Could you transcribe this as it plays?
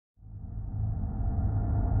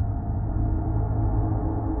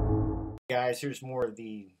Guys, here's more of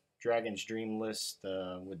the Dragon's Dream list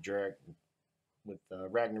with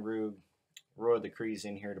Ragnarug, Roy of the Krees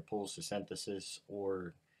in here to pull Synthesis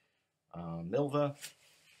or Milva.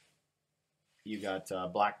 You got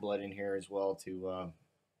Black Blood in here as well to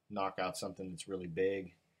knock out something that's really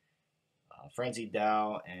big. Frenzied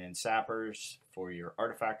Dow and Sappers for your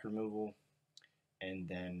artifact removal. And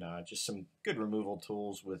then just some good removal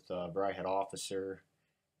tools with Vryhead Officer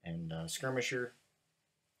and Skirmisher.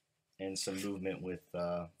 And some movement with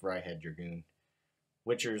Vryhead Dragoon.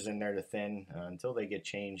 Witcher's in there to thin until they get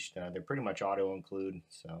changed. They're pretty much auto include.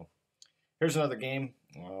 So here's another game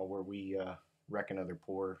where we wreck another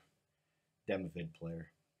poor Demovid player.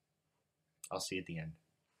 I'll see you at the end.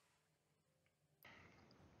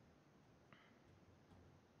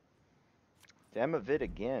 Demovid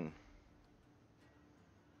again.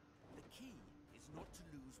 The key is not to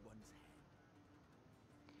lose one's head.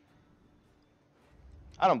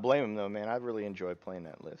 I don't blame him though, man. I really enjoy playing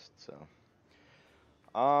that list. So,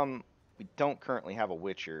 we don't currently have a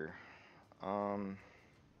Witcher.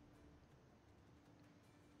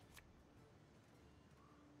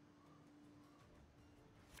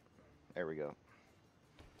 There we go.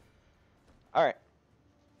 All right,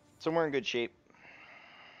 so we're in good shape.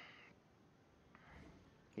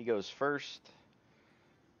 He goes first.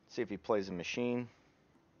 See if he plays a machine.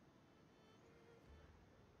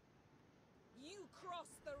 You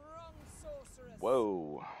crossed the wrong sorceress.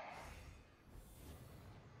 Whoa.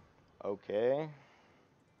 Okay.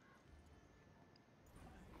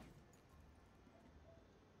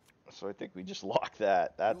 So I think we just lock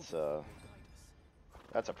that. That's a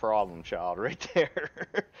problem child right there.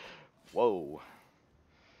 Whoa.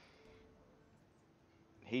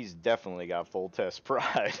 He's definitely got full test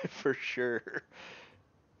pride for sure.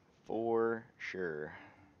 For sure.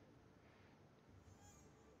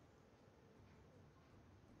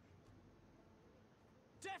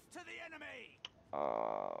 Death to the enemy.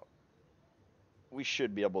 We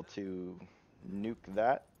should be able to nuke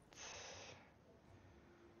that.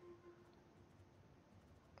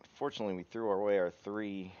 Fortunately, we threw away our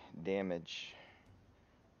 3 damage.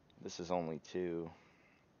 This is only 2.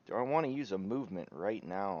 Do I want to use a movement right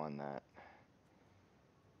now on that?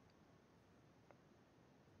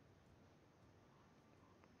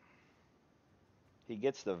 He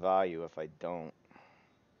gets the value if I don't.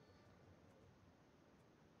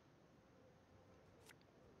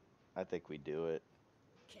 I think we do it.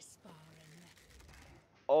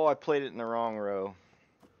 Oh, I played it in the wrong row.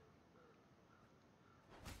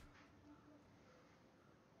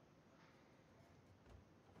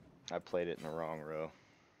 I played it in the wrong row.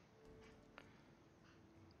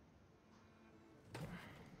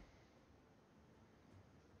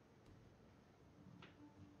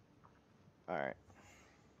 Alright.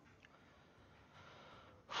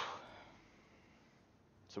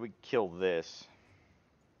 So we kill this.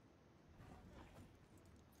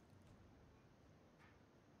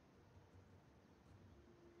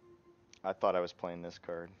 I thought I was playing this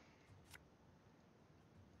card.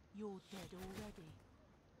 You're dead already.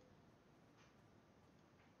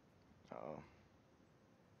 Uh-oh.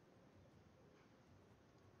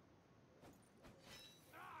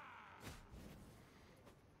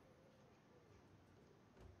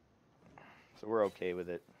 So we're okay with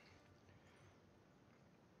it.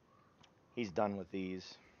 He's done with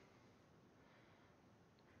these.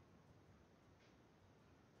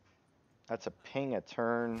 That's a ping a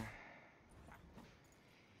turn.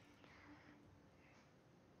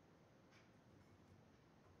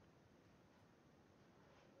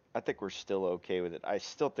 I think we're still okay with it. I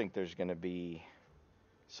still think there's going to be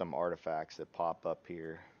some artifacts that pop up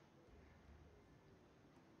here.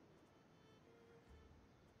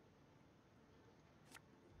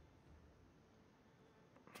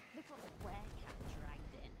 Little werecat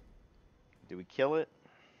dragged in. Do we kill it?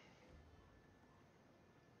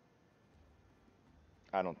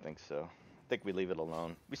 I don't think so. I think we leave it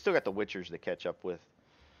alone. We still got the Witchers to catch up with.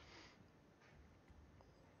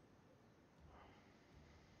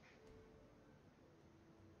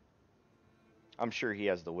 I'm sure he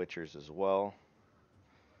has the Witchers as well.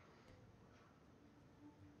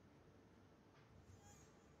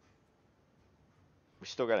 We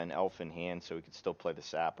still got an elf in hand, so we could still play the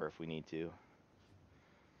Sapper if we need to.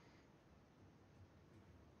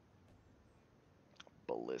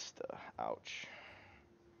 Ballista. Ouch.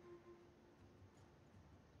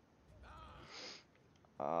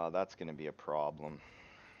 That's going to be a problem.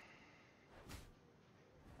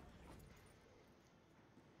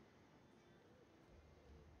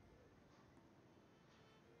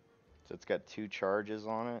 So it's got 2 charges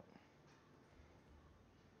on it.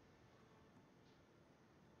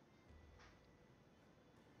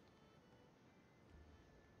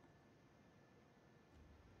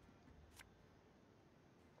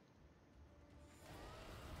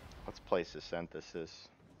 Let's place a synthesis.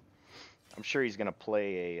 I'm sure he's gonna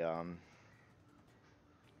play a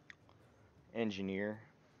engineer.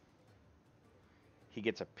 He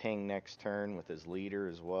gets a ping next turn with his leader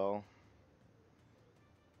as well.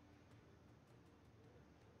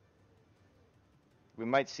 We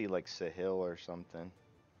might see like Sahil or something.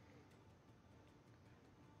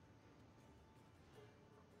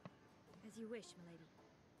 As you wish, milady.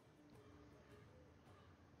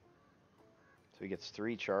 So he gets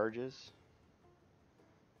 3 charges.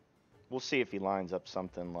 We'll see if he lines up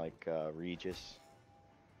something like Regis.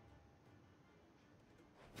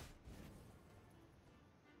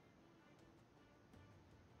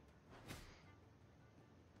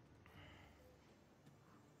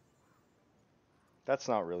 That's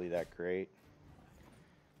not really that great.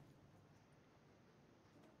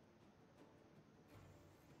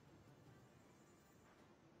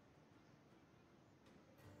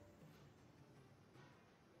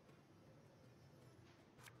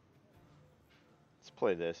 Let's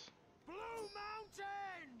play this. Blue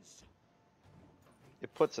Mountains!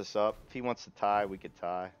 It puts us up. If he wants to tie, we could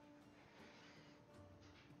tie.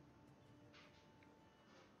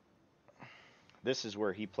 This is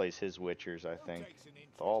where he plays his Witchers, I think.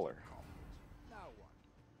 Thaler. No one.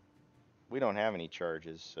 We don't have any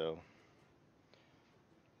charges, so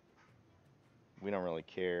we don't really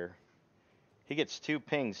care. He gets 2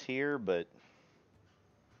 pings here, but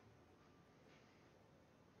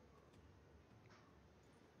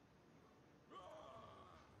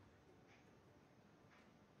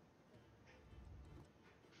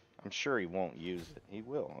I'm sure he won't use it. He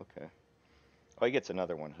will, okay. Oh, he gets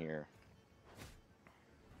another one here.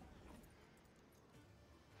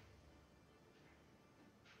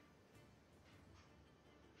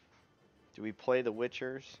 Do we play the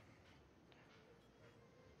Witchers?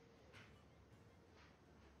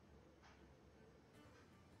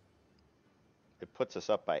 It puts us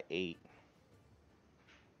up by 8.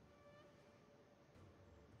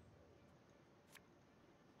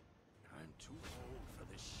 I'm too old for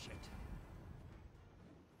this shit.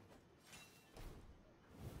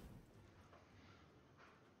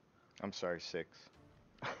 I'm sorry, 6.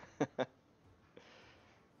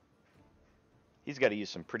 He's got to use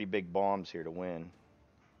some pretty big bombs here to win.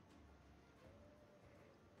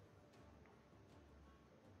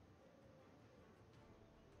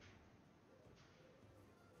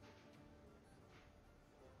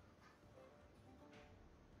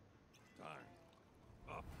 Time.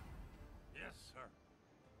 Up. Yes, sir.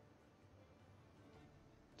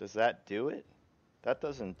 Does that do it? That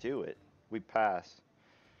doesn't do it. We pass.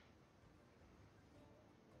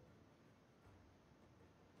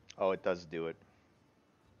 Oh, it does do it.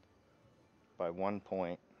 By 1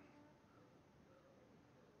 point.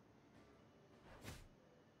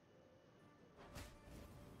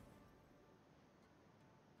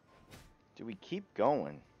 Do we keep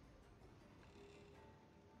going?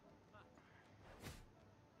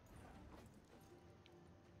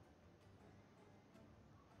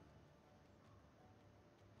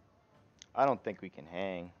 I don't think we can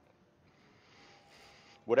hang.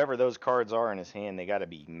 Whatever those cards are in his hand, they got to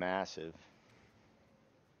be massive.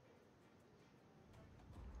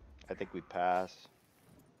 I think we pass.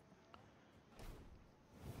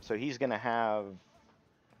 So he's going to have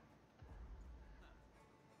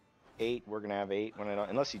 8. We're going to have 8.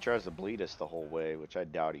 Unless he tries to bleed us the whole way, which I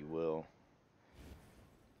doubt he will.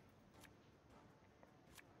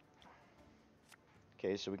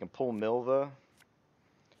 Okay, so we can pull Milva.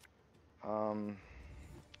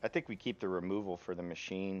 I think we keep the removal for the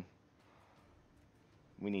machine.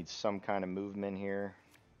 We need some kind of movement here.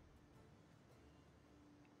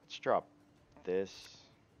 Let's drop this.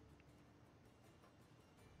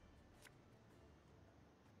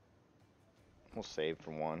 We'll save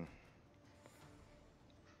for 1.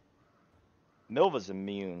 Milva's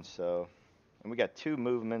immune, so... And we got 2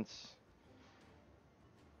 movements.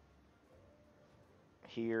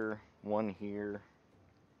 Here, 1 here.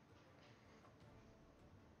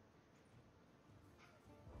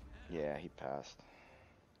 Yeah, he passed.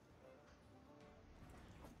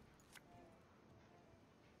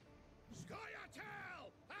 Scoia'Tael!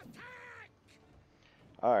 Attack!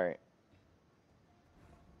 Alright.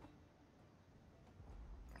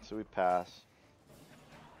 So we pass.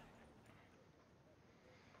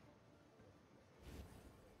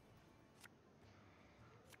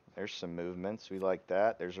 There's some movements. We like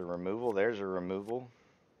that. There's a removal. There's a removal.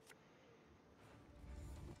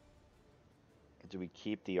 Do we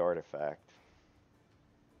keep the artifact?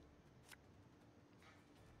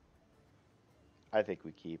 I think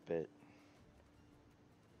we keep it.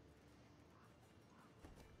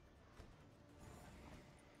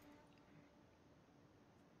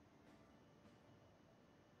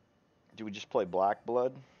 Do we just play Black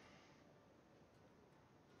Blood?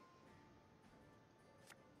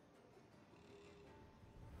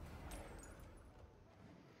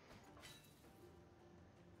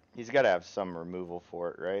 He's got to have some removal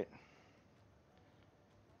for it, right?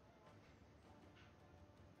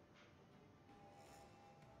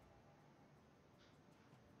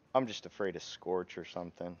 I'm just afraid of Scorch or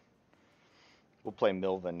something. We'll play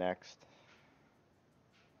Milva next.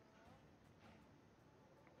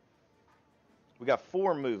 We got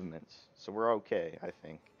 4 movements, so we're okay, I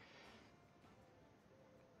think.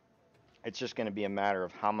 It's just going to be a matter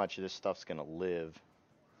of how much of this stuff's going to live.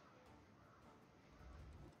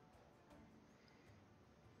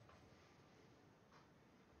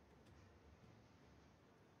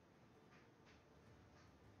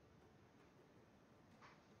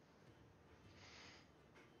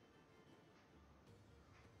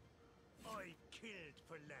 I killed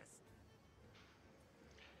for less.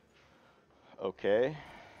 Okay.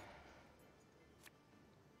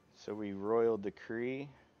 So we Royal Decree.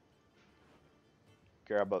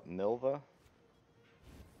 Grab up Milva.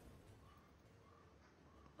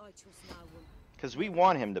 I trust no one. Because we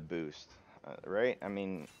want him to boost, right? I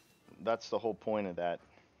mean, that's the whole point of that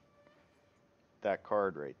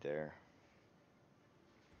card right there.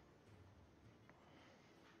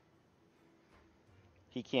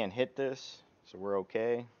 He can't hit this, so we're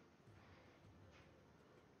okay.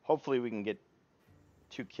 Hopefully we can get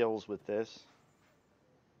 2 kills with this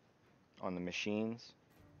on the machines.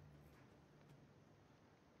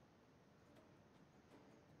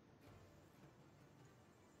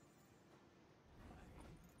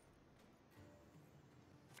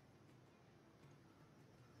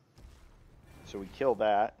 So we kill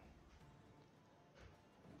that.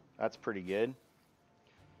 That's pretty good.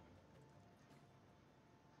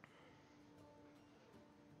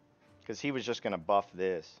 Because he was just going to buff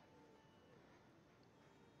this.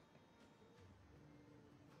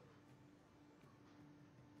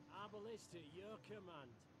 Ballista, your command.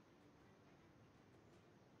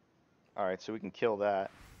 Alright, so we can kill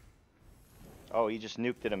that. Oh, he just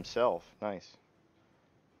nuked it himself. Nice.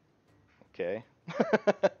 Okay.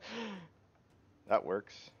 That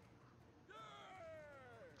works.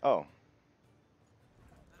 Oh.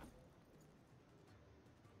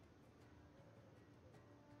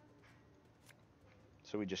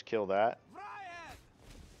 So we just kill that.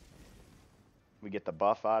 We get the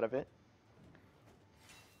buff out of it.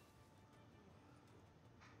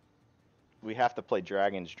 We have to play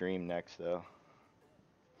Dragon's Dream next, though.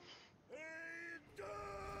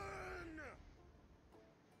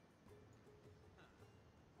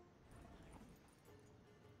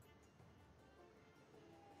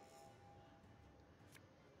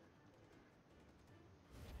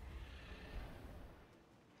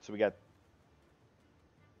 So we got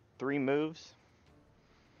 3 moves.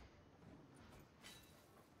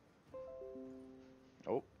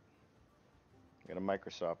 Oh. Got a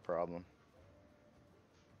Microsoft problem.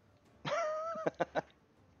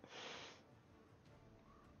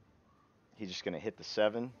 He's just going to hit the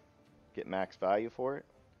 7, get max value for it.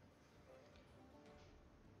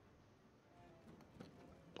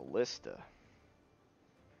 Ballista.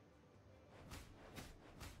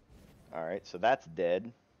 Alright, so that's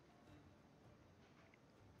dead.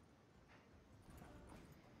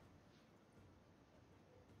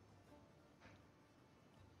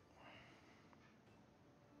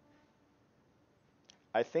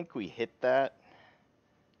 I think we hit that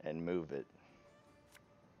and move it.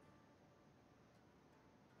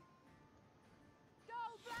 Go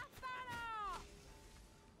Black Banner!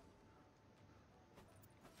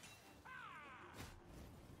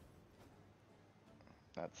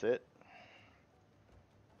 That's it.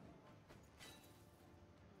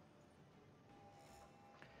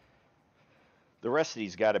 The rest of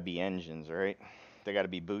these got to be engines, right? They got to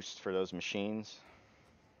be boosts for those machines.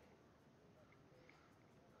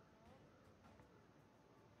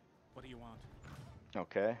 What do you want?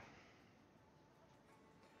 Okay.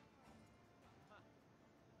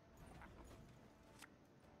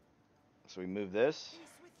 So we move this. Peace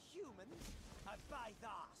with humans? I buy those.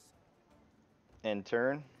 End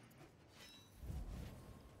turn.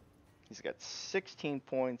 He's got 16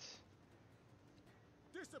 points.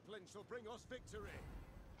 Discipline shall bring us victory.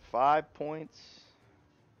 5 points.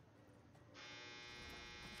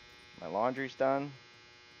 My laundry's done.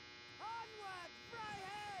 Onward,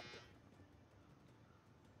 Fryhead!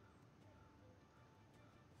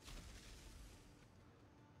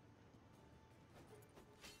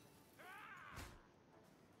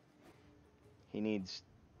 He needs...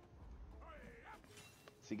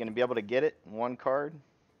 Is he going to be able to get it in 1 card?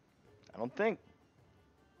 I don't think.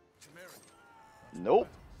 Temerity. Nope.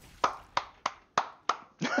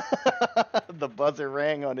 The buzzer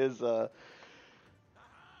rang on his I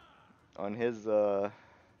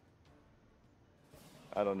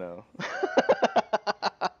don't know.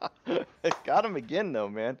 Got him again though,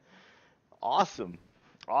 man. Awesome.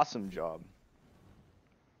 Awesome job.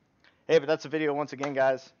 Hey, but that's the video once again,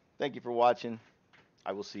 guys. Thank you for watching.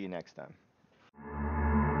 I will see you next time.